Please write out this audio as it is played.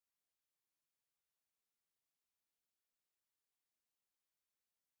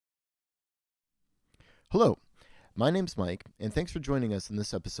Hello, my name's Mike, and thanks for joining us in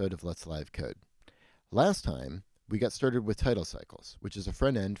this episode of Let's Live Code. Last time, we got started with TidalCycles, which is a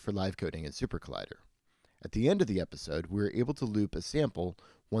front end for live coding in SuperCollider. At the end of the episode, we were able to loop a sample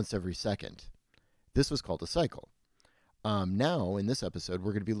once every second. This was called a cycle. Now, in this episode,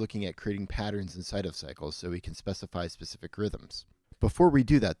 we're going to be looking at creating patterns inside of cycles so we can specify specific rhythms. Before we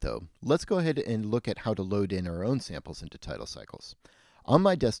do that, though, let's go ahead and look at how to load in our own samples into TidalCycles. On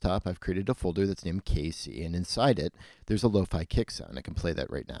my desktop, I've created a folder that's named KC, and inside it, there's a lo-fi kick sound. I can play that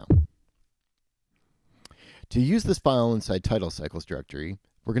right now. To use this file inside TidalCycles directory,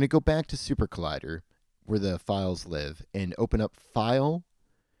 we're going to go back to SuperCollider, where the files live, and open up File,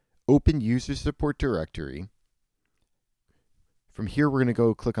 Open User Support Directory. From here, we're going to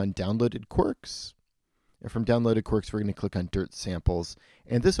go click on Downloaded Quirks. And from Downloaded Quirks, we're going to click on Dirt Samples.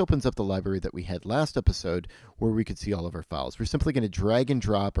 And this opens up the library that we had last episode where we could see all of our files. We're simply going to drag and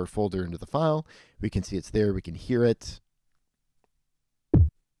drop our folder into the file. We can see it's there. We can hear it.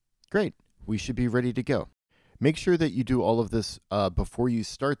 Great. We should be ready to go. Make sure that you do all of this before you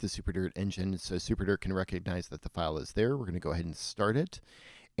start the SuperDirt engine so SuperDirt can recognize that the file is there. We're going to go ahead and start it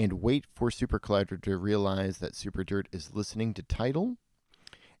and wait for SuperCollider to realize that SuperDirt is listening to Tidal.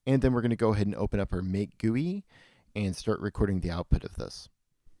 And then we're going to go ahead and open up our Make GUI and start recording the output of this.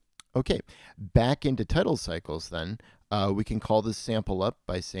 Okay, back into TidalCycles then, we can call this sample up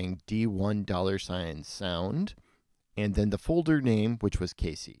by saying D1 $sound, and then the folder name, which was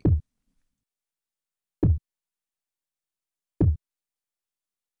KC.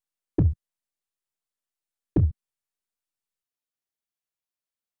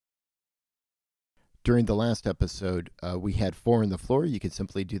 During the last episode, we had 4 on the floor. You could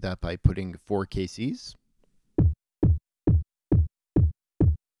simply do that by putting 4 KCs.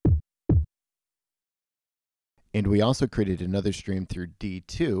 And we also created another stream through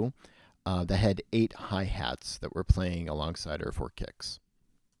D2 that had 8 hi-hats that were playing alongside our 4 kicks.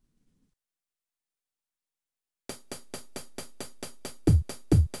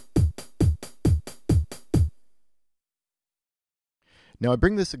 Now I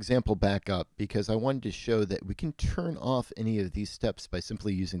bring this example back up because I wanted to show that we can turn off any of these steps by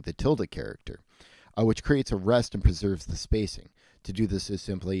simply using the tilde character, which creates a rest and preserves the spacing. To do this is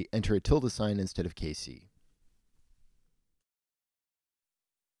simply enter a tilde sign instead of KC.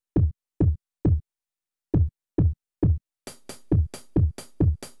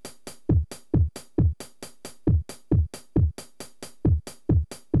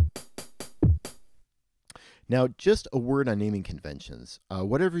 Now, just a word on naming conventions.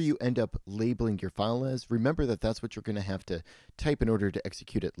 Whatever you end up labeling your file as, remember that that's what you're going to have to type in order to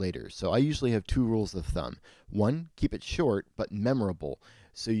execute it later. So I usually have 2 rules of thumb. 1, keep it short but memorable,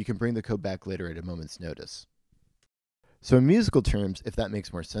 so you can bring the code back later at a moment's notice. So in musical terms, if that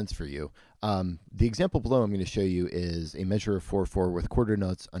makes more sense for you, the example below I'm going to show you is a measure of 4/4 with quarter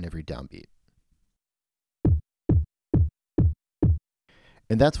notes on every downbeat.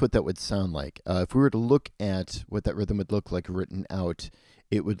 And that's what that would sound like. If we were to look at what that rhythm would look like written out,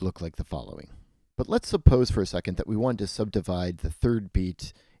 it would look like the following. But let's suppose for a second that we wanted to subdivide the 3rd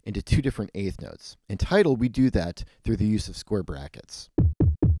beat into 2 different 8th notes. In Tidal, we do that through the use of square brackets.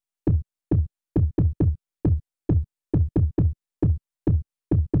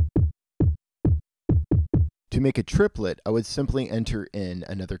 To make a triplet, I would simply enter in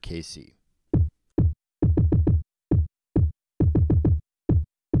another KC.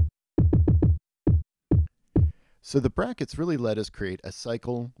 So the brackets really let us create a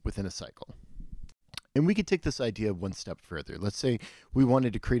cycle within a cycle. And we could take this idea 1 step further. Let's say we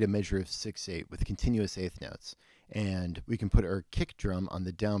wanted to create a measure of 6/8 with continuous 8th notes. And we can put our kick drum on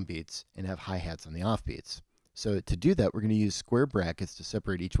the downbeats and have hi-hats on the offbeats. So to do that, we're going to use square brackets to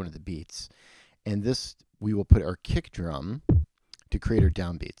separate each one of the beats. And this, we will put our kick drum to create our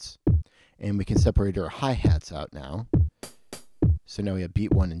downbeats. And we can separate our hi-hats out now. So now we have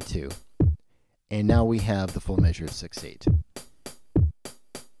beat 1 and 2. And now we have the full measure of 6/8.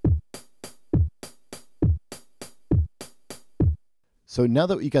 So now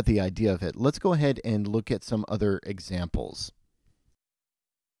that we got the idea of it, let's go ahead and look at some other examples.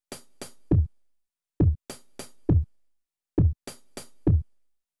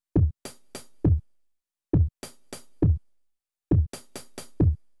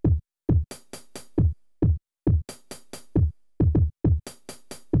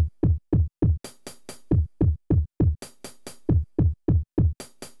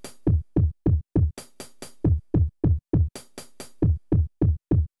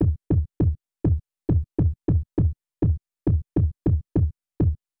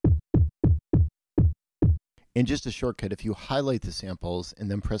 And just a shortcut, if you highlight the samples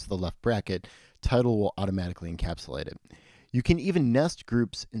and then press the left bracket, Tidal will automatically encapsulate it. You can even nest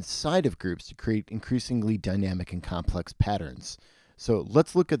groups inside of groups to create increasingly dynamic and complex patterns. So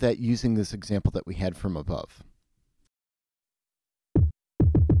let's look at that using this example that we had from above.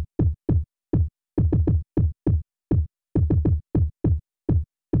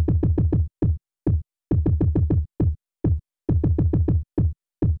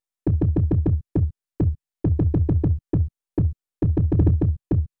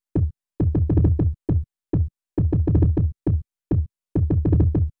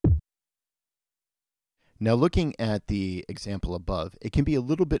 Now looking at the example above, it can be a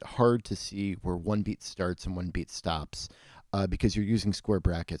little bit hard to see where one beat starts and one beat stops because you're using square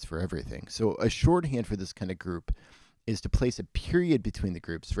brackets for everything. So a shorthand for this kind of group is to place a period between the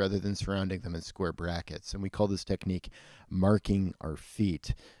groups rather than surrounding them in square brackets. And we call this technique marking our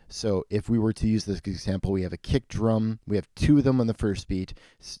feet. So if we were to use this example, we have a kick drum, we have 2 of them on the first beat,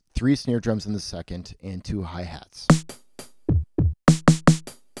 3 snare drums in the second, and 2 hi-hats.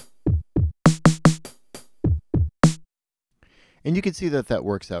 And you can see that that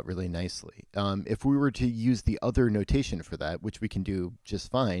works out really nicely. If we were to use the other notation for that, which we can do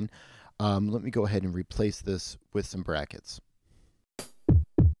just fine, let me go ahead and replace this with some brackets.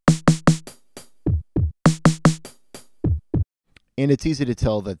 And it's easy to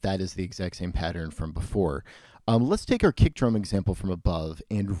tell that that is the exact same pattern from before. Let's take our kick drum example from above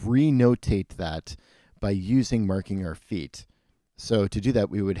and re-notate that by using marking our feet. So to do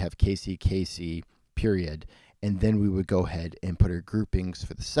that, we would have KC, KC, period. And then we would go ahead and put our groupings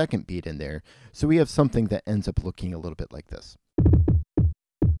for the second beat in there. So we have something that ends up looking a little bit like this.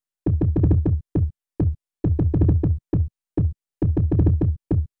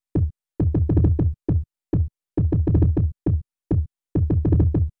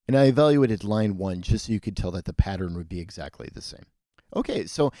 And I evaluated line 1 just so you could tell that the pattern would be exactly the same. Okay,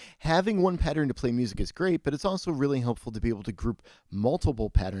 so having one pattern to play music is great, but it's also really helpful to be able to group multiple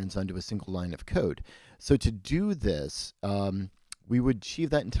patterns onto a single line of code. So to do this, we would achieve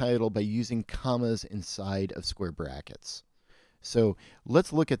that in Tidal by using commas inside of square brackets. So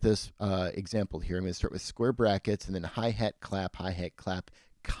let's look at this example here. I'm going to start with square brackets and then hi-hat, clap,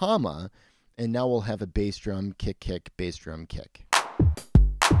 comma, and now we'll have a bass drum, kick, kick, bass drum, kick.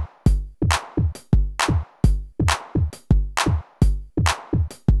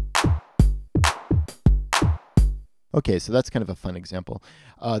 Okay, so that's kind of a fun example.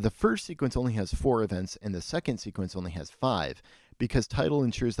 The first sequence only has 4 events, and the second sequence only has 5. Because Tidal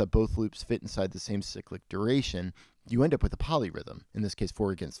ensures that both loops fit inside the same cyclic duration, you end up with a polyrhythm, in this case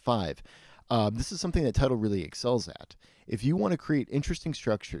 4 against 5. This is something that Tidal really excels at. If you want to create interesting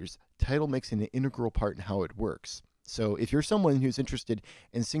structures, Tidal makes an integral part in how it works. So if you're someone who's interested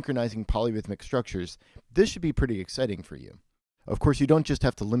in synchronizing polyrhythmic structures, this should be pretty exciting for you. Of course, you don't just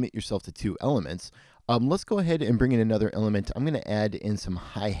have to limit yourself to 2 elements. Let's go ahead and bring in another element. I'm going to add in some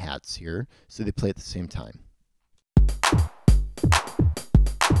hi-hats here so they play at the same time.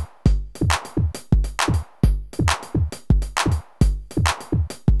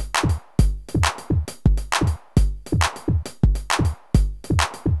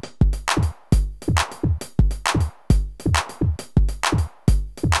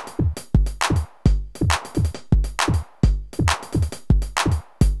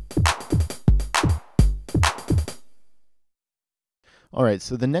 All right,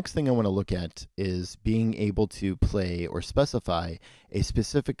 so the next thing I want to look at is being able to play or specify a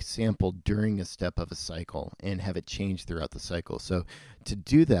specific sample during a step of a cycle and have it change throughout the cycle. So to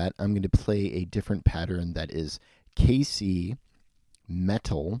do that, I'm going to play a different pattern that is KC,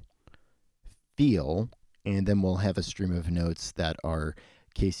 metal, feel, and then we'll have a stream of notes that are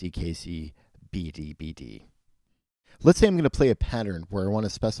KC, KC, BD, BD. Let's say I'm going to play a pattern where I want to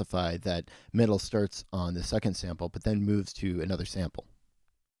specify that metal starts on the second sample, but then moves to another sample.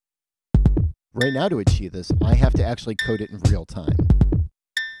 Right now, to achieve this, I have to actually code it in real time.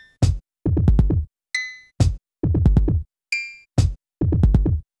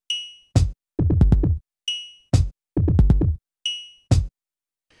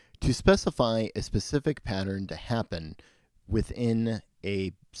 To specify a specific pattern to happen within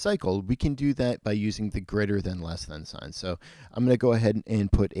a cycle, we can do that by using the greater than less than sign. So I'm going to go ahead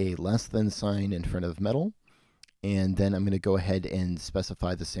and put a less than sign in front of metal, and then I'm going to go ahead and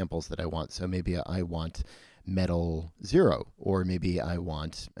specify the samples that I want. So maybe I want metal 0, or maybe I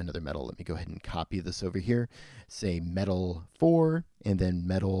want another metal. Let me go ahead and copy this over here. Say metal 4, and then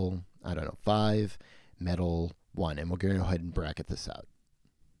metal, I don't know, 5, metal 1, and we'll go ahead and bracket this out.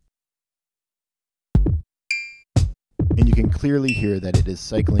 And you can clearly hear that it is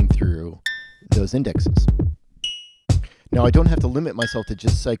cycling through those indexes. Now, I don't have to limit myself to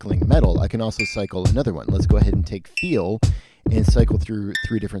just cycling metal. I can also cycle another one. Let's go ahead and take feel and cycle through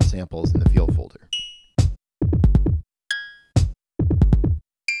 3 different samples in the feel folder.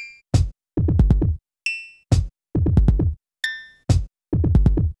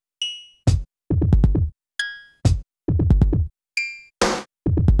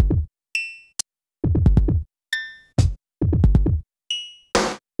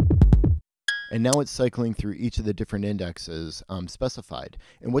 And now it's cycling through each of the different indexes specified.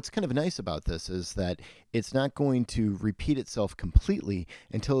 And what's kind of nice about this is that it's not going to repeat itself completely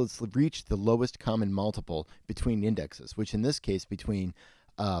until it's reached the lowest common multiple between indexes, which in this case between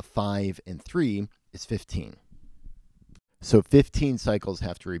 5 and 3 is 15. So 15 cycles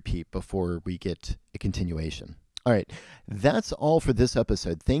have to repeat before we get a continuation. All right, that's all for this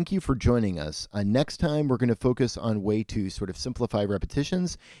episode. Thank you for joining us. Next time, we're going to focus on a way to sort of simplify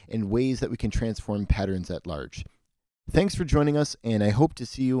repetitions and ways that we can transform patterns at large. Thanks for joining us, and I hope to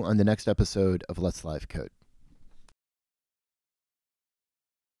see you on the next episode of Let's Live Code.